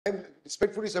I'm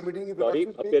respectfully submitting. If Sorry,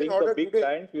 Lordship make appearing an order for big today,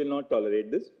 clients, we will not tolerate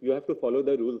this. You have to follow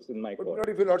the rules in my but court. Lord,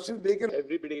 if your Lordship make an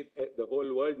Everybody, the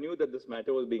whole world knew that this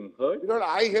matter was being heard. Lord,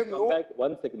 I have Come no. back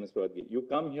 1 second, Mr. Wadgi. You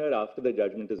come here after the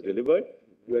judgment is delivered.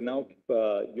 You are now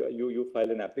you file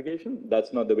an application.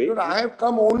 That's not the way. Lord, I have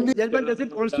come only. Judgment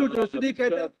doesn't constitute residue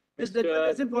cater. This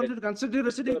judgment doesn't constitute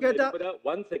residue cater.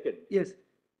 1 second. Yes.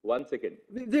 1 second.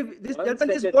 This 1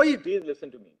 judgment is second. void. Please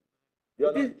listen to me. You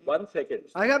are not, 1 second.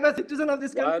 I am a citizen of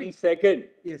this country. 1 second.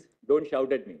 Yes. Don't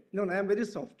shout at me. No, I am very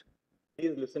soft.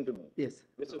 Please listen to me. Yes.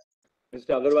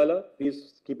 Mr. Agarwala,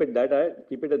 please keep it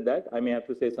at that. I may have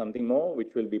to say something more,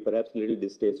 which will be perhaps a little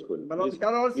distasteful. Please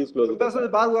close it.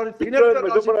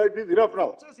 It is enough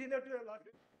now.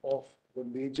 Of the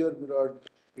major Milord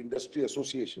industry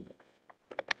association,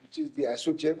 which is the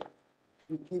ASSOCHAM,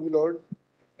 UK Milord,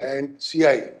 and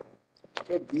CI.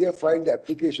 So we have filed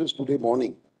applications today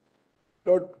morning.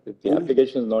 Lord, If the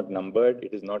application is not numbered,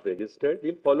 it is not registered,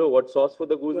 we'll follow what sauce for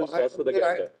the goose is sauce for the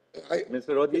gander.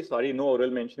 Mr. Rodhi, sorry, no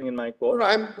oral mentioning in my court. No,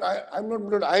 I'm not,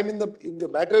 Milord, I'm in the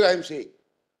matter I'm saying.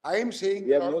 I am saying.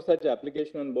 We have no such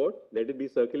application on board. Let it be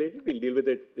circulated. We'll deal with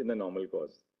it in the normal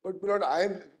course. But Milord, I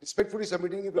am respectfully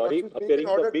submitting. If Sorry, Lordship make appearing an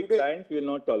order for big today, clients, we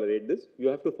will not tolerate this. You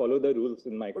have to follow the rules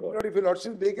in my but court. Milord, if your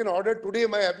Lordship make an order today,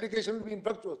 my application will be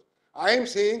infructuous. I am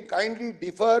saying kindly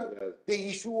defer the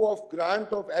issue of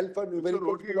grant of alphanumeric.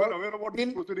 Rodhi, you are aware of what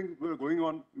is proceeding going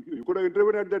on. You could have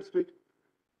intervened at that stage.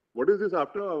 What is this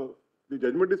after the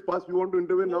judgment is passed? You want to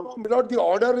intervene now? No, Milord, the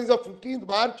order is of 15th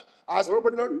March. No,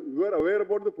 but you are aware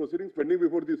about the proceedings pending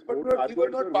before this court. Milord, we were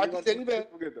not parties anywhere.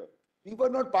 We were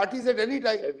not parties at any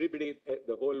time. Everybody,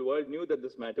 the whole world knew that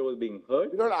this matter was being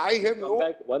heard. Milord, I have Come no.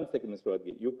 back 1 second, Mr.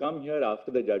 Wadgi. You come here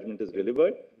after the judgment is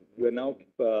delivered. You are now,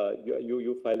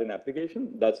 you file an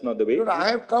application. That's not the way. Milord, I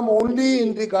have come only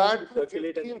in regard to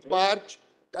Circulate 15th March.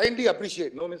 Kindly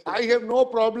appreciate. No, Mr. I have no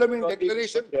problem in Rodhi,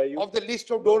 declaration hear you. of the list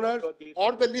of donors Rodhi.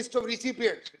 or the list of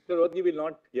recipients. Mr. Rodhi will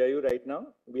not hear you right now.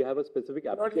 We have a specific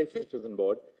application which is on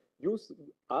board. You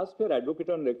ask your advocate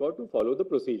on record to follow the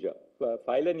procedure.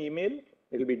 File an email.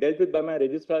 It will be dealt with by my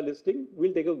registrar listing.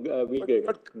 We'll take a, we'll get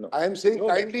it. No. I am saying No,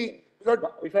 kindly. Milord,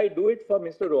 If I do it for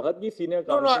Mr. Rohatgi, senior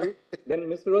No, no, counsel, then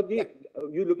Mr. Rohatgi,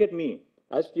 you look at me.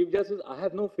 As Chief Justice, I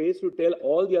have no face to tell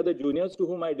all the other juniors to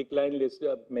whom I declined list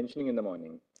mentioning in the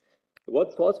morning.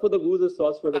 What sauce for the goose is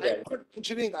sauce for the I am gander. not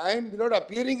mentioning, I am not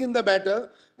appearing in the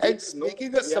matter and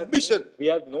making a submission. We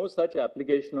have no such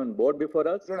application on board before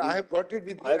us. Milord, I have got it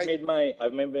with me. I've made my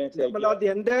My lord, the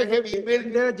entire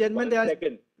judgment has.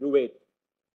 Second, you wait.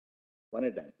 One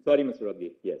at a time. Sorry, Mr.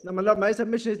 Rodgi. Yes. No, my lord, my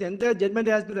submission is the entire judgment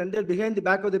has been rendered behind the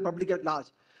back of the public at large.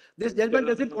 This judgment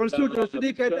doesn't constitute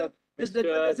residue cater. This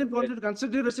judgment doesn't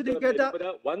constitute residue cater.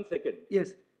 1 second.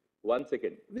 Yes. 1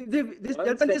 second. This 1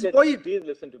 judgment is second. void. Please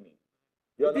listen to me.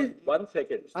 You are not, 1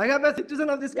 second. I am a citizen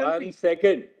of this 1 country.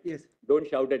 second. Yes. Don't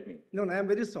shout at me. No, I am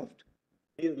very soft.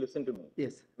 Please listen to me.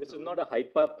 Yes. This is not a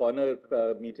Hyde Park corner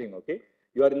meeting, okay?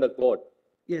 You are in the court.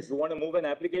 Yes. You want to move an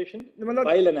application? No, my lord.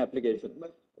 File an application.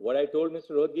 What I told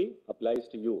Mr. Rodgi applies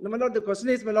to you. No, my lord, the question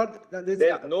is, my lord. There's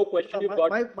no question you've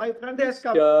got. My friend has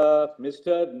come.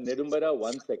 Mr. Nedumbara,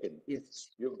 1 second. Yes.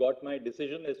 You've got my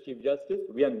decision as Chief Justice.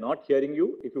 We are not hearing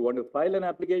you. If you want to file an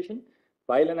application,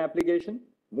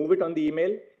 move it on the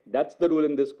email. That's the rule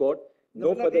in this court.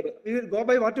 No further. We will go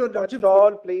by what your lordship.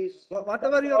 All, please.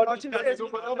 Whatever your lordship says, we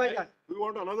will go by that. Do you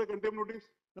want another contempt notice?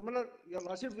 No, my lord, your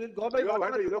lordship will go by You have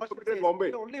whatever had your enough lordship committed says.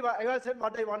 Bombay. Only I have said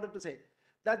what I wanted to say.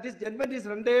 That this judgment is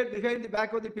rendered behind the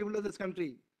back of the people of this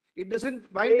country. It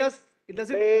doesn't bind us. It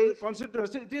doesn't constitute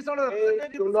us. It is not a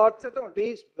representative. Do not, at all.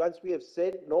 please, once we have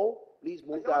said no, please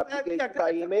move the I application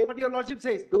by email. What your lordship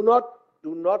says. Do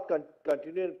not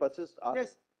continue and persist.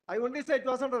 Yes, I only said it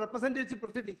was not a representative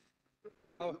proceeding.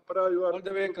 You are All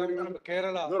the way coming from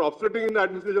Kerala. You are obstructing in the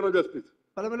administration of justice.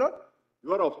 Hello, my lord.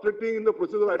 You are obstructing in the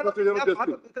process of administration of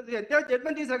justice. Because the entire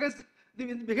judgment is against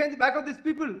behind the back of these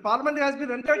people. Parliament has been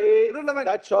rendered Hey, irrelevant.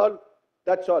 that's all.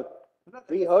 That's all.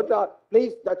 We heard that.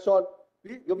 Please, that's all.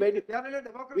 You made it. We are in a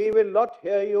democracy. We will not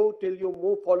hear you till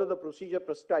you follow the procedure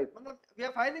prescribed. No, we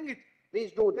are filing it.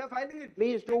 Please do. We are filing it.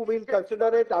 Please do. We'll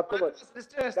consider it afterwards.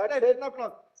 Yesterday That's at it. 10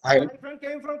 o'clock. I- My friend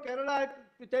came from Kerala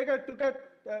to took a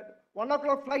 1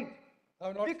 o'clock flight.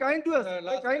 Have not- Be kind to us. Be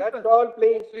last- kind to That's us. all,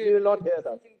 please. We will not hear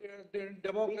that. In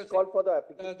democracy, Please call for the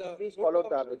application. Please follow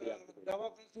the application.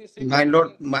 democracy. My lord,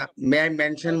 may I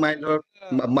mention, my lord,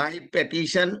 my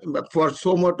petition for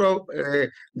so moto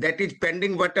that is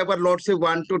pending. Whatever lordship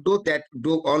want to do, that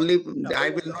do only.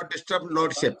 I will not disturb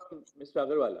lordship. Mr.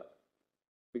 Agarwala,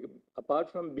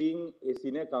 apart from being a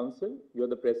senior counsel, you're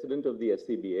the president of the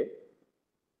SCBA.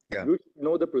 Yeah. You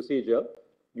know the procedure.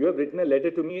 You have written a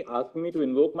letter to me asking me to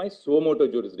invoke my suo motu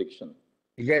jurisdiction.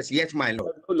 Yes, yes, my You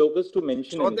lord. have no locus to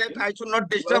mention So that anything. I should not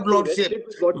You disturb have to rest lordship. it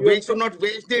with what you We have should not said.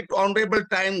 waste it honorable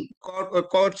time,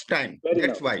 court's time. Fair That's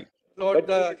enough. why. Lord,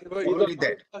 But only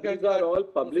that. These are all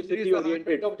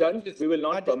publicity-oriented stunts. We will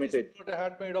not permit it. Not a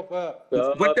handmaid of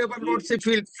Whatever Please,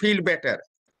 lordship feel better.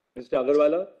 Mr.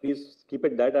 Agarwala, please keep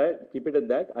it at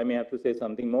that. I may have to say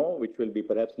something more, which will be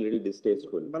perhaps a little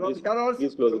distasteful. My lord, Please, can also,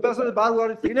 please close it. members of the at bar who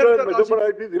are senior to Mr. your lordship. Madhupara,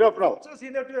 it is enough now. Also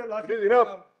senior to your It lordship. is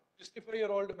enough.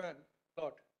 65-year-old man,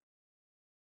 Lord.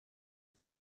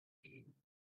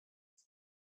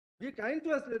 Be kind to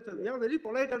us, later. We are very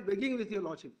polite and begging with your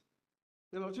lordship.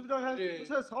 Your lordship don't have, Yeah. it's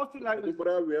a soft language.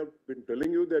 Madhupara, we have been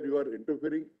telling you that you are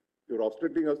interfering, you are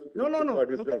obstructing us. No, no, no. What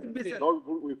is Look at that? it, be said. Now,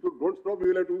 if you don't stop, we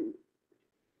will have to.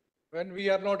 When we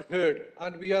are not heard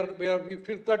and we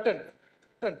feel threatened.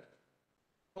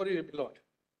 Sorry, Lord.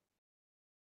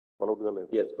 Follow the line.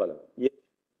 Yes, Bala. Yes,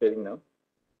 hearing now.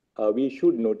 We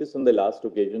issued notice on the last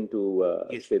occasion to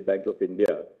State Bank of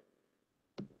India.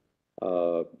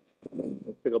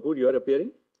 Mr. Kapoor, you are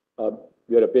appearing?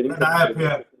 You are appearing for I the State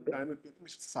Bank appear.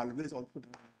 Mr. Salve is also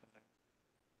there.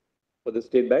 for the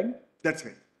State Bank? That's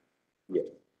right. Yes.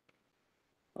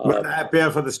 I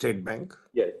appear for the State Bank.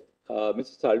 Yes.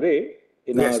 Mr. Salve,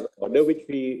 in Yes. our order which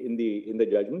we, in the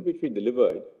judgment which we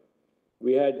delivered,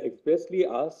 we had expressly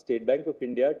asked State Bank of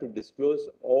India to disclose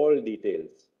all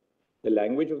details. The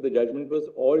language of the judgment was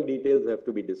all details have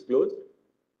to be disclosed.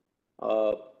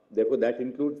 Therefore, that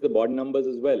includes the bond numbers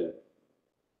as well.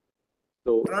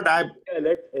 So, But I-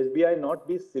 let SBI not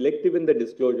be selective in the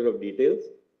disclosure of details.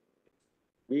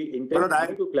 We intend But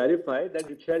I- to clarify that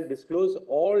it shall disclose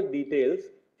all details,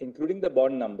 including the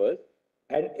bond numbers,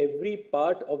 and every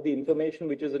part of the information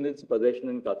which is in its possession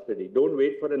and custody. Don't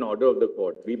wait for an order of the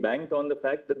court. We banked on the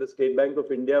fact that the State Bank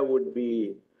of India would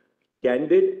be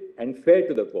candid and fair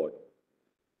to the court.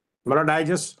 But I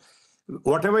just,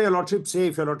 whatever your lordship say,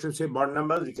 if your lordship say bond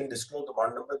numbers, you can disclose the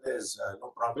bond number. There's no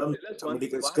problem. Tell us Somebody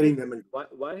one- can why- screen them. And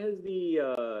Why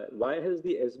has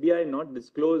the SBI not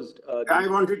disclosed? I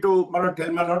wanted to, Malad, tell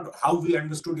Malad how we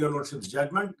understood your lordship's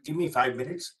judgment. Give me 5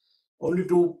 minutes only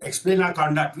to explain our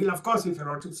conduct. We'll, of course, if your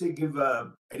lordship say give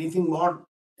anything more,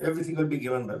 everything will be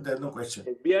given. But there's no question.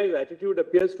 SBI's attitude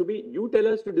appears to be, you tell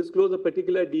us to disclose a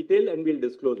particular detail and we'll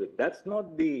disclose it. That's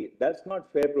not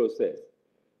fair process.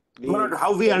 Malad,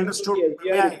 how we understood. The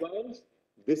SBI requires,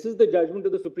 this is the judgment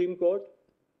of the Supreme Court.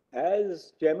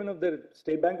 As chairman of the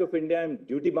State Bank of India, I'm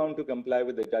duty bound to comply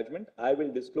with the judgment. I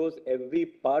will disclose every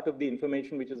part of the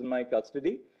information which is in my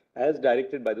custody as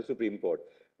directed by the Supreme Court.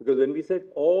 Because when we said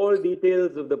all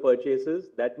details of the purchases,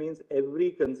 that means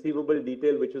every conceivable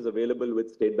detail which is available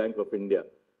with State Bank of India.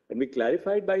 And we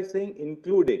clarified by saying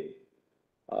including.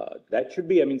 That should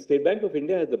be, I mean, State Bank of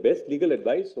India has the best legal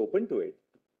advice open to it.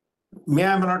 May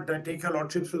I, Malad, take your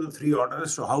lordship through the 3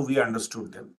 orders to how we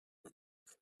understood them?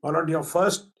 Malad,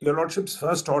 your lordship's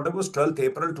first order was 12th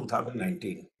April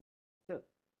 2019. Yeah.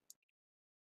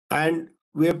 And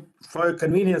we have, for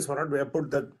convenience, Malad, we have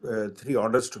put the 3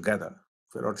 orders together.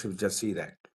 If your lordship just see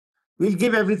that. We'll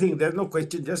give everything, there's no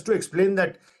question. Just to explain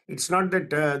that it's not that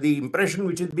the impression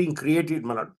which is being created,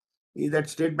 Malad, is that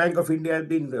State Bank of India has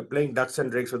been playing ducks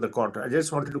and drakes with the court. I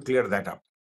just wanted to clear that up.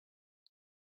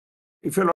 If your